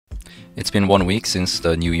It's been 1 week since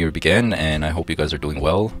the new year began, and I hope you guys are doing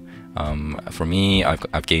well. For me,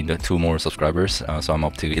 I've gained 2 more subscribers, so I'm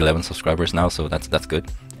up to 11 subscribers now, so that's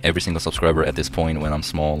good. Every single subscriber at this point, when I'm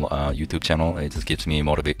small YouTube channel, it just gives me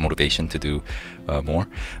motivation to do more.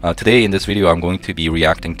 Today in this video, I'm going to be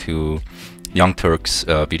reacting to Young Turks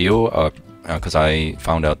video, because I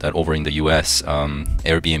found out that over in the US,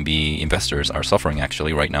 Airbnb investors are suffering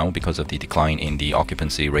actually right now because of the decline in the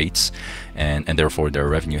occupancy rates, and therefore their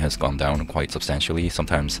revenue has gone down quite substantially.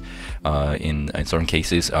 Sometimes in certain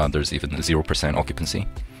cases there's even 0% occupancy.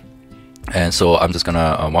 And so I'm just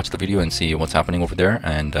gonna watch the video and see what's happening over there,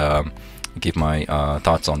 and give my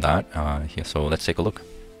thoughts on that. Here, so let's take a look.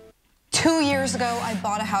 2 years ago, I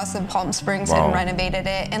bought a house in Palm Springs and renovated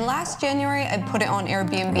it. And last January, I put it on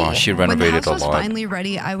Airbnb. Wow, she renovated a lot. When the house was finally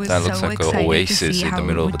ready, I was that so looks like excited an oasis to see in how the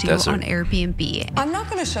middle it of the would do desert. on Airbnb. I'm not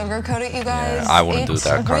going to sugarcoat it, you guys. Yeah, I wouldn't do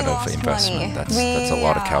that kind of lost investment. money. That's a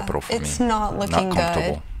lot of capital for me. It's not looking not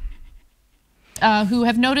comfortable. good. Who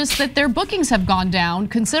have noticed that their bookings have gone down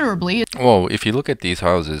considerably. Well, if you look at these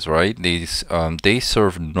houses, right, these they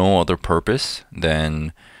serve no other purpose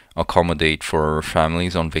than accommodate for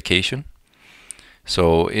families on vacation.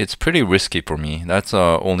 So it's pretty risky for me. That's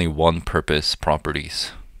only one purpose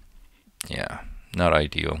properties. Yeah, not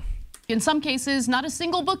ideal. In some cases, not a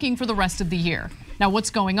single booking for the rest of the year. Now, what's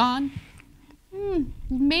going on?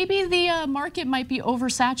 Maybe the market might be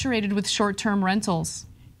oversaturated with short-term rentals.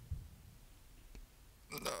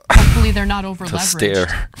 Hopefully they're not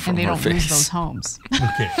over-leveraged and they don't lose those homes.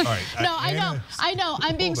 Okay, all right. No, I know.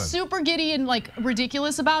 I'm being super giddy and like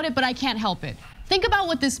ridiculous about it, but I can't help it. Think about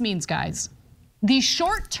what this means, guys. The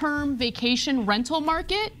short-term vacation rental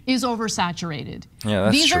market is oversaturated. Yeah,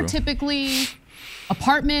 that's These true. are typically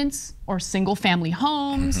apartments or single-family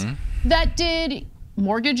homes that did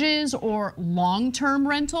mortgages or long-term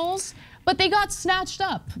rentals, but they got snatched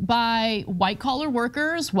up by white-collar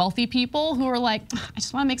workers, wealthy people who are like, I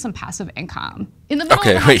just want to make some passive income in the middle of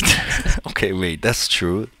the wait. Okay, wait. That's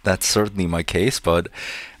true. That's certainly my case, but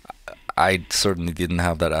I certainly didn't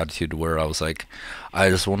have that attitude where I was like, I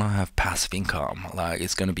just want to have passive income. Like,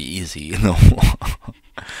 it's gonna be easy, you know.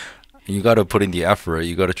 You gotta put in the effort.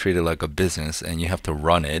 You gotta treat it like a business, and you have to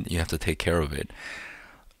run it. You have to take care of it.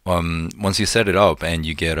 Once you set it up and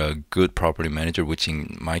you get a good property manager, which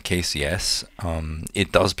in my case, yes,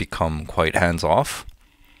 it does become quite hands-off.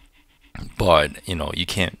 But you know, you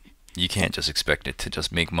can't just expect it to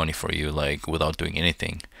just make money for you, like, without doing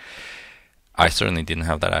anything. I certainly didn't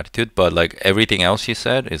have that attitude, but like everything else you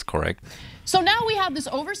said is correct. So now we have this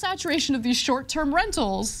oversaturation of these short-term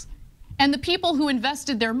rentals, and the people who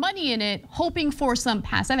invested their money in it, hoping for some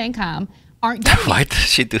passive income, aren't getting it. Why did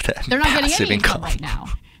she do that? They're not getting any income right now.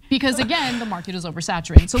 Because again, the market is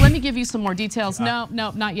oversaturated. So let me give you some more details. No,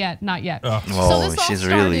 not yet, not yet. So this all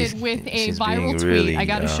started with a viral tweet. I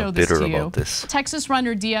got to show this to you. Texas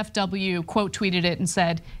runner DFW quote tweeted it and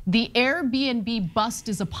said, "The Airbnb bust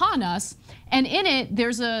is upon us." And in it,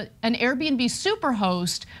 there's an Airbnb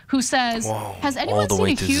superhost who says, has anyone seen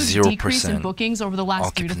a huge decrease in bookings over the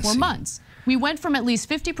last 3 to 4 months? We went from at least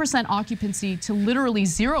 50% occupancy to literally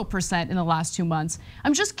 0% in the last 2 months.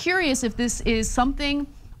 I'm just curious if this is something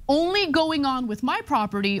only going on with my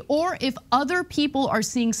property, or if other people are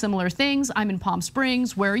seeing similar things. I'm in Palm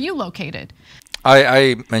Springs. Where are you located?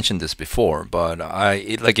 I mentioned this before, but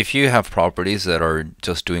like if you have properties that are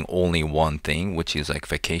just doing only one thing, which is like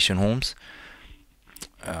vacation homes,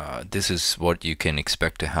 this is what you can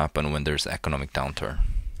expect to happen when there's economic downturn.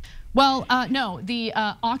 Well, no, the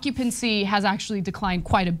occupancy has actually declined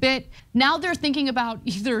quite a bit. Now they're thinking about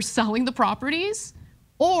either selling the properties,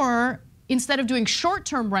 or instead of doing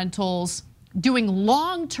short-term rentals, doing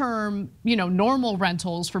long-term, normal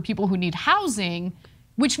rentals for people who need housing,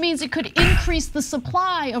 which means it could increase the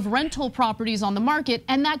supply of rental properties on the market,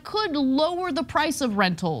 and that could lower the price of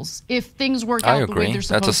rentals if things work out the way they're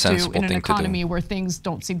supposed to in an economy where things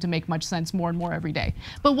don't seem to make much sense more and more every day.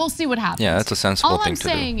 But we'll see what happens. Yeah, that's a sensible thing to do.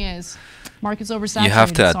 All I'm saying is, market's oversaturated. You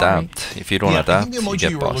have to adapt. If you don't adapt, I think the emoji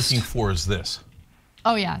you were looking for is this.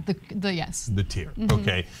 Oh yeah, yes. The tier,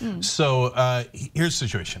 okay. So here's the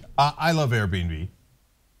situation. I love Airbnb,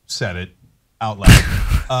 said it out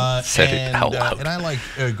loud. Said it out loud. And I like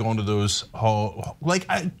going to those,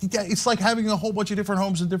 it's like having a whole bunch of different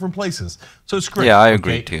homes in different places. So it's great. Yeah, I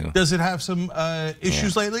agree too. Does it have some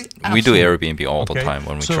issues lately? Absolutely. We do Airbnb all the time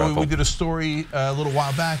when we travel. So we did a story a little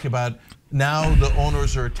while back about now the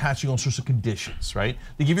owners are attaching all sorts of conditions, right?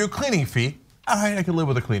 They give you a cleaning fee, all right, I can live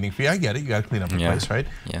with a cleaning fee. I get it. You got to clean up the place, right?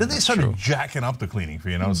 Yeah, then they started jacking up the cleaning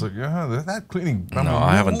fee, and I was like, that cleaning. No,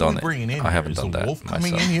 I haven't done it. I haven't done that. Is the wolf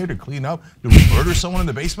coming in here to clean up? Did we murder someone in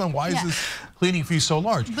the basement? Why is this cleaning fee so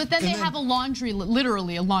large? But then they have a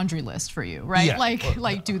literally a laundry list for you, right?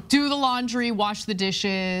 Like do the laundry, wash the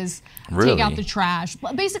dishes, take out the trash,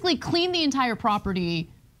 basically clean the entire property,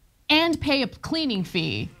 and pay a cleaning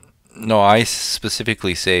fee. No, I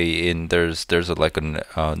specifically say there's like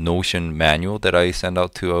a Notion manual that I send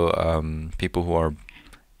out to people who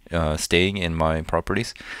are staying in my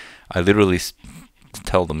properties. I literally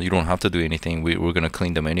tell them, you don't have to do anything. We're gonna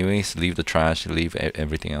clean them anyways. Leave the trash, leave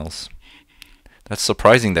everything else. That's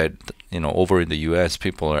surprising that over in the U.S.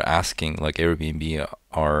 people are asking, like Airbnb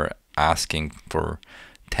are asking for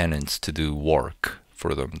tenants to do work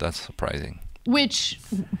for them. That's surprising.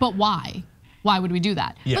 But why? Why would we do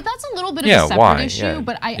that? But that's a little bit of a separate issue.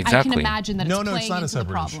 But I can imagine that it's playing into the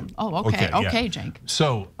problem. Oh, okay, Jake.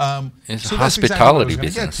 So it's a hospitality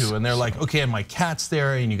business. And they're like, okay, and my cat's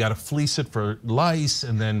there, and you got to fleece it for lice,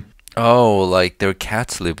 and then. Oh, like their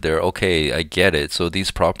cats live there. Okay, I get it. So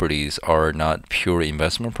these properties are not pure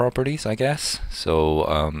investment properties, I guess.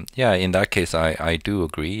 So yeah, in that case, I do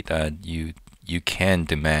agree that you can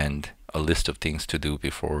demand a list of things to do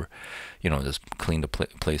before, just clean the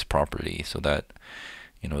place properly so that,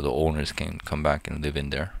 the owners can come back and live in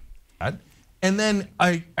there. And then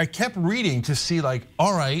I kept reading to see like,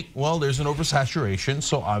 all right, well, there's an oversaturation,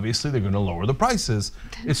 so obviously they're going to lower the prices.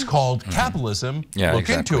 It's called capitalism. Look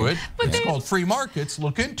into it. But it's called free markets.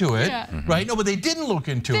 Look into it. Right? No, but they didn't look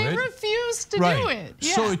into it. They refused to do it.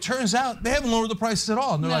 So it turns out they haven't lowered the prices at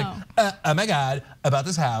all. And they're like, oh my God, about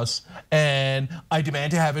this house, and I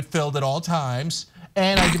demand to have it filled at all times.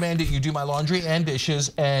 And I demand that you do my laundry and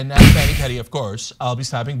dishes and mani pedi, of course. I'll be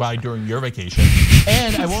stopping by during your vacation,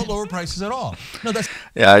 and I won't lower prices at all. No, that's.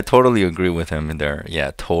 Yeah, I totally agree with him in there.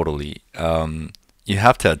 Yeah, totally. You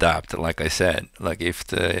have to adapt, like I said. Like if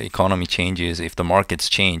the economy changes, if the markets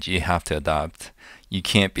change, you have to adapt. You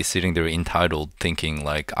can't be sitting there entitled, thinking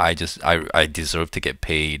like I deserve to get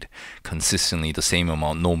paid consistently the same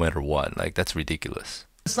amount no matter what. Like that's ridiculous.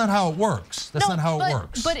 That's not how it works. That's not how it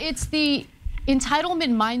works. But it's the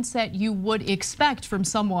entitlement mindset you would expect from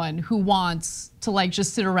someone who wants to like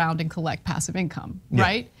just sit around and collect passive income,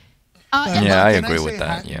 right? Yeah, I agree with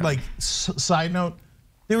that. Yeah. Like side note,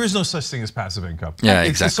 there is no such thing as passive income. Yeah,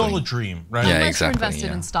 exactly. It's all a dream, right? Yeah, Unless you're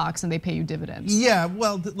invested in stocks and they pay you dividends. Yeah,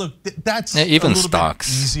 well, look, that's even a little stocks.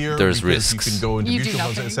 bit easier. There's risks. risks. You can go into mutual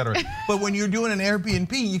funds, etc. But when you're doing an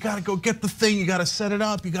Airbnb, you got to go get the thing. You got to set it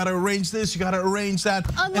up. You got to arrange this. You got to arrange that.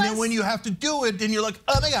 And then when you have to do it, then you're like,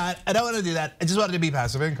 oh my God, I don't want to do that. I just want it to be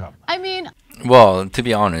passive income. I mean. Well, to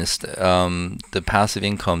be honest, the passive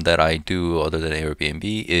income that I do other than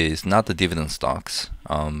Airbnb is not the dividend stocks,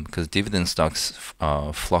 because dividend stocks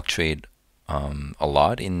fluctuate a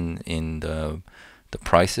lot in the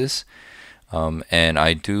prices, and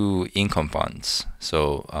I do income funds.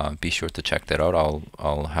 So be sure to check that out.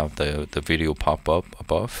 I'll have the video pop up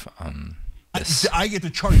above. I get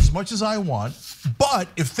to charge as much as I want, but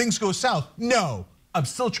if things go south, no, I'm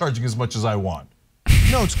still charging as much as I want.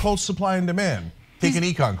 No, it's called supply and demand. Take an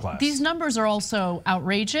econ class. These numbers are also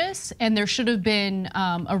outrageous, and there should have been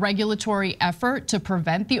a regulatory effort to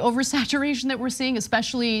prevent the oversaturation that we're seeing,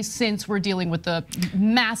 especially since we're dealing with the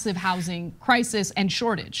massive housing crisis and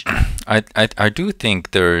shortage. I do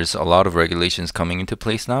think there's a lot of regulations coming into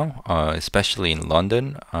place now, especially in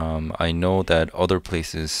London. I know that other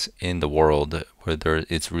places in the world where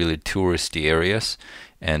it's really touristy areas,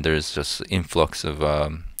 and there's just influx of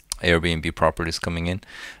Airbnb properties coming in.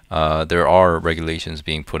 There are regulations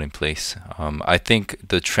being put in place. I think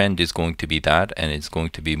the trend is going to be that, and it's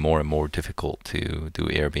going to be more and more difficult to do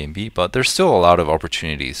Airbnb, but there's still a lot of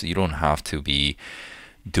opportunities. You don't have to be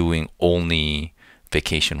doing only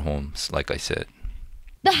vacation homes, like I said.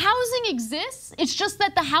 The housing exists. It's just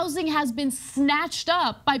that the housing has been snatched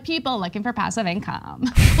up by people looking for passive income.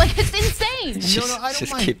 Like, it's insane. No, I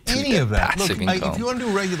don't mind any of that. Look, if you want to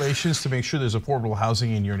do regulations to make sure there's affordable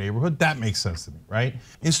housing in your neighborhood, that makes sense to me, right?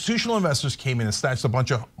 Institutional investors came in and snatched a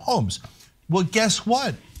bunch of homes. Well, guess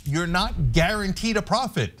what? You're not guaranteed a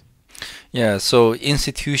profit. Yeah, so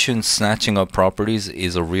institutions snatching up properties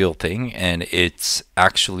is a real thing, and it's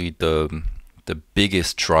actually the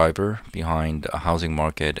biggest driver behind housing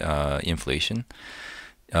market inflation.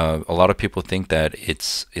 A lot of people think that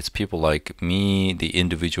it's people like me, the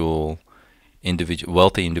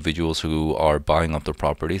wealthy individuals who are buying up the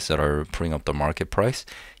properties that are putting up the market price.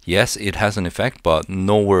 Yes, it has an effect, but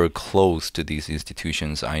nowhere close to these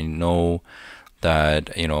institutions. I know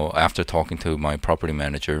that, after talking to my property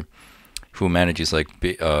manager, who manages like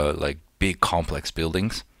big complex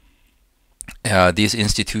buildings, these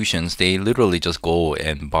institutions, they literally just go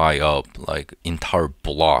and buy up like entire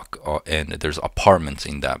block, and there's apartments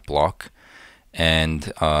in that block,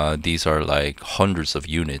 and these are like hundreds of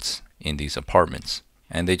units in these apartments,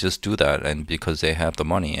 and they just do that, and because they have the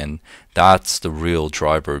money, and that's the real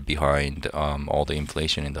driver behind all the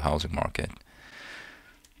inflation in the housing market.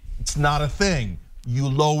 It's not a thing. You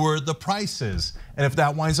lower the prices, and if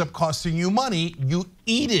that winds up costing you money, you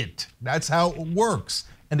eat it. That's how it works.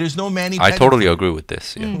 And there's no Manny Petty. I totally agree with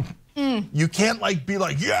this. Yeah. You can't like be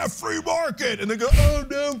like, yeah, free market, and they go, oh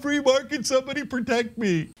no, free market, somebody protect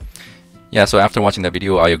me. Yeah, so after watching that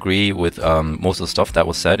video, I agree with most of the stuff that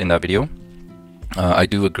was said in that video. I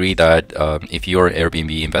do agree that if you're an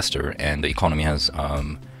Airbnb investor and the economy has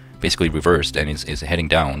basically reversed and is heading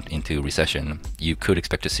down into recession, you could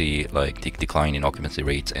expect to see like decline in occupancy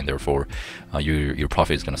rates, and therefore your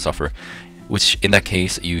profit is going to suffer. Which in that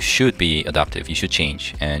case, you should be adaptive. You should change,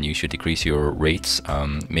 and you should decrease your rates,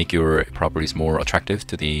 make your properties more attractive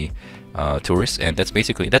to the tourists, and that's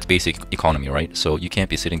basic economy, right? So you can't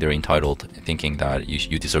be sitting there entitled, thinking that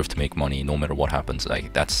you deserve to make money no matter what happens.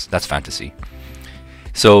 Like that's fantasy.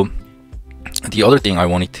 So the other thing I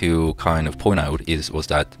wanted to kind of point out was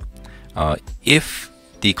that if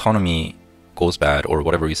the economy goes bad or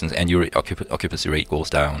whatever reasons, and your occupancy rate goes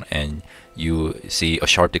down, and you see a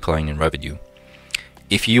sharp decline in revenue,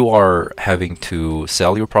 if you are having to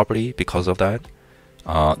sell your property because of that,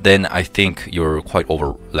 then I think you're quite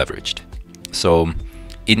over leveraged. So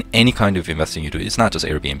in any kind of investing you do, it's not just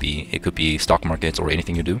Airbnb, it could be stock markets or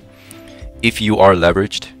anything you do. If you are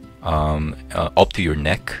leveraged up to your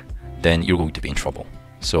neck, then you're going to be in trouble.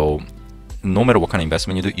 So no matter what kind of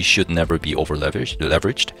investment you do, you should never be over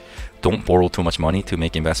leveraged. Don't borrow too much money to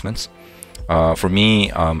make investments. For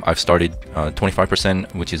me, I've started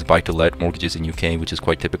 25%, which is buy-to-let mortgages in UK, which is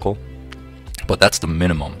quite typical. But that's the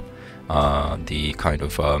minimum, the kind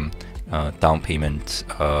of down payment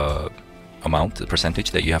amount, the percentage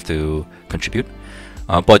that you have to contribute.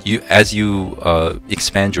 But as you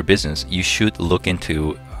expand your business, you should look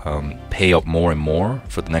into pay up more and more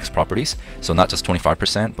for the next properties. So not just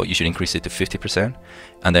 25%, but you should increase it to 50%,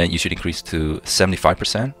 and then you should increase to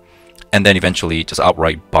 75%, and then eventually just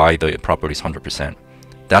outright buy the properties 100%.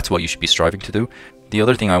 That's what you should be striving to do. The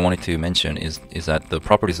other thing I wanted to mention is that the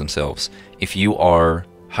properties themselves, if you are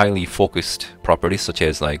highly focused properties such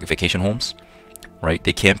as like vacation homes, right,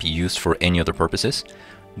 they can't be used for any other purposes,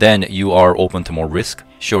 then you are open to more risk.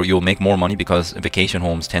 Sure, you'll make more money because vacation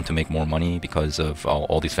homes tend to make more money because of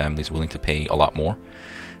all these families willing to pay a lot more.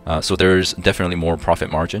 So there's definitely more profit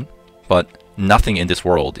margin, but nothing in this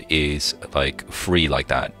world is like free like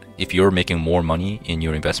that. If you're making more money in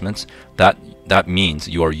your investments, that means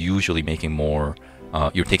you are usually making more,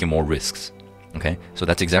 you're taking more risks. Okay, so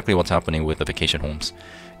that's exactly what's happening with the vacation homes.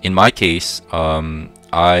 In my case,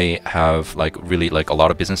 I have really a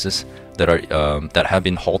lot of businesses that are that have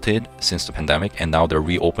been halted since the pandemic, and now they're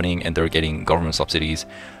reopening and they're getting government subsidies.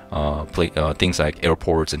 Things like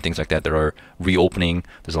airports and things like that are reopening.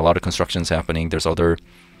 There's a lot of constructions happening. There's other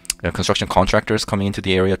construction contractors coming into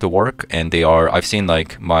the area to work, and I've seen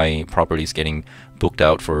like my properties getting booked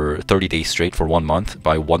out for 30 days straight for 1 month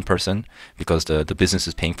by one person because the business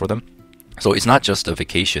is paying for them. So it's not just the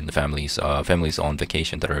vacation, the families on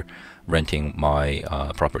vacation that are renting my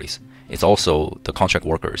properties. It's also the contract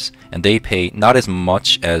workers, and they pay not as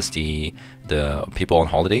much as the people on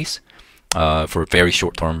holidays for a very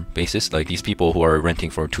short-term basis. Like these people who are renting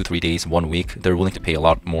for 2-3 days, 1 week, they're willing to pay a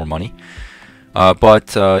lot more money.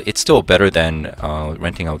 But it's still better than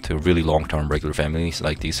renting out to really long-term regular families.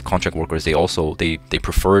 Like these contract workers, they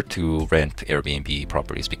prefer to rent Airbnb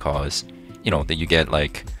properties because that you get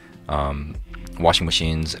like washing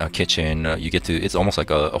machines, a kitchen, it's almost like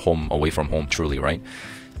a home away from home, truly, right?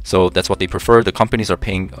 So that's what they prefer. The companies are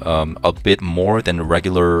paying a bit more than the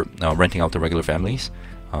regular renting out to regular families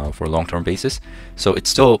for a long-term basis. So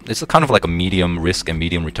it's kind of like a medium risk and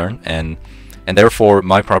medium return, and therefore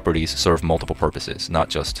my properties serve multiple purposes, not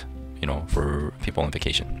just for people on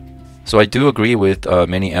vacation. So I do agree with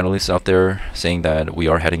many analysts out there saying that we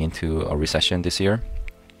are heading into a recession this year.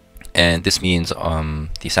 And this means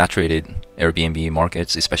the saturated Airbnb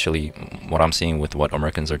markets, especially what I'm seeing with what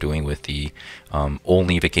Americans are doing with the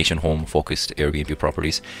only vacation home focused Airbnb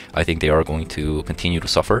properties, I think they are going to continue to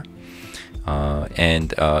suffer.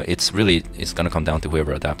 And it's going to come down to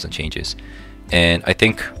whoever adapts and changes. And I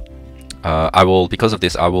think because of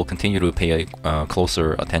this, I will continue to pay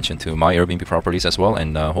closer attention to my Airbnb properties as well,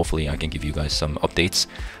 and hopefully I can give you guys some updates,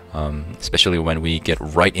 especially when we get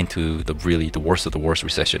right into the worst of the worst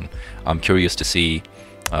recession. I'm curious to see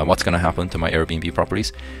what's gonna happen to my Airbnb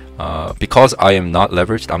properties. Because I am not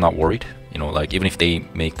leveraged, I'm not worried. You know, like even if they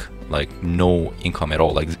make like no income at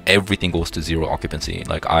all, like everything goes to zero occupancy,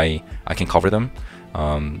 like I can cover them.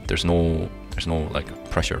 There's no like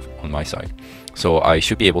pressure on my side, so I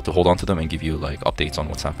should be able to hold on to them and give you like updates on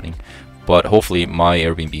what's happening. But hopefully my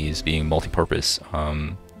Airbnbs being multi-purpose,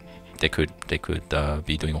 they could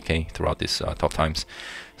be doing okay throughout these tough times.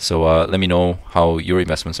 So let me know how your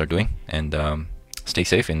investments are doing, and stay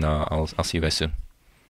safe, and I'll see you guys soon.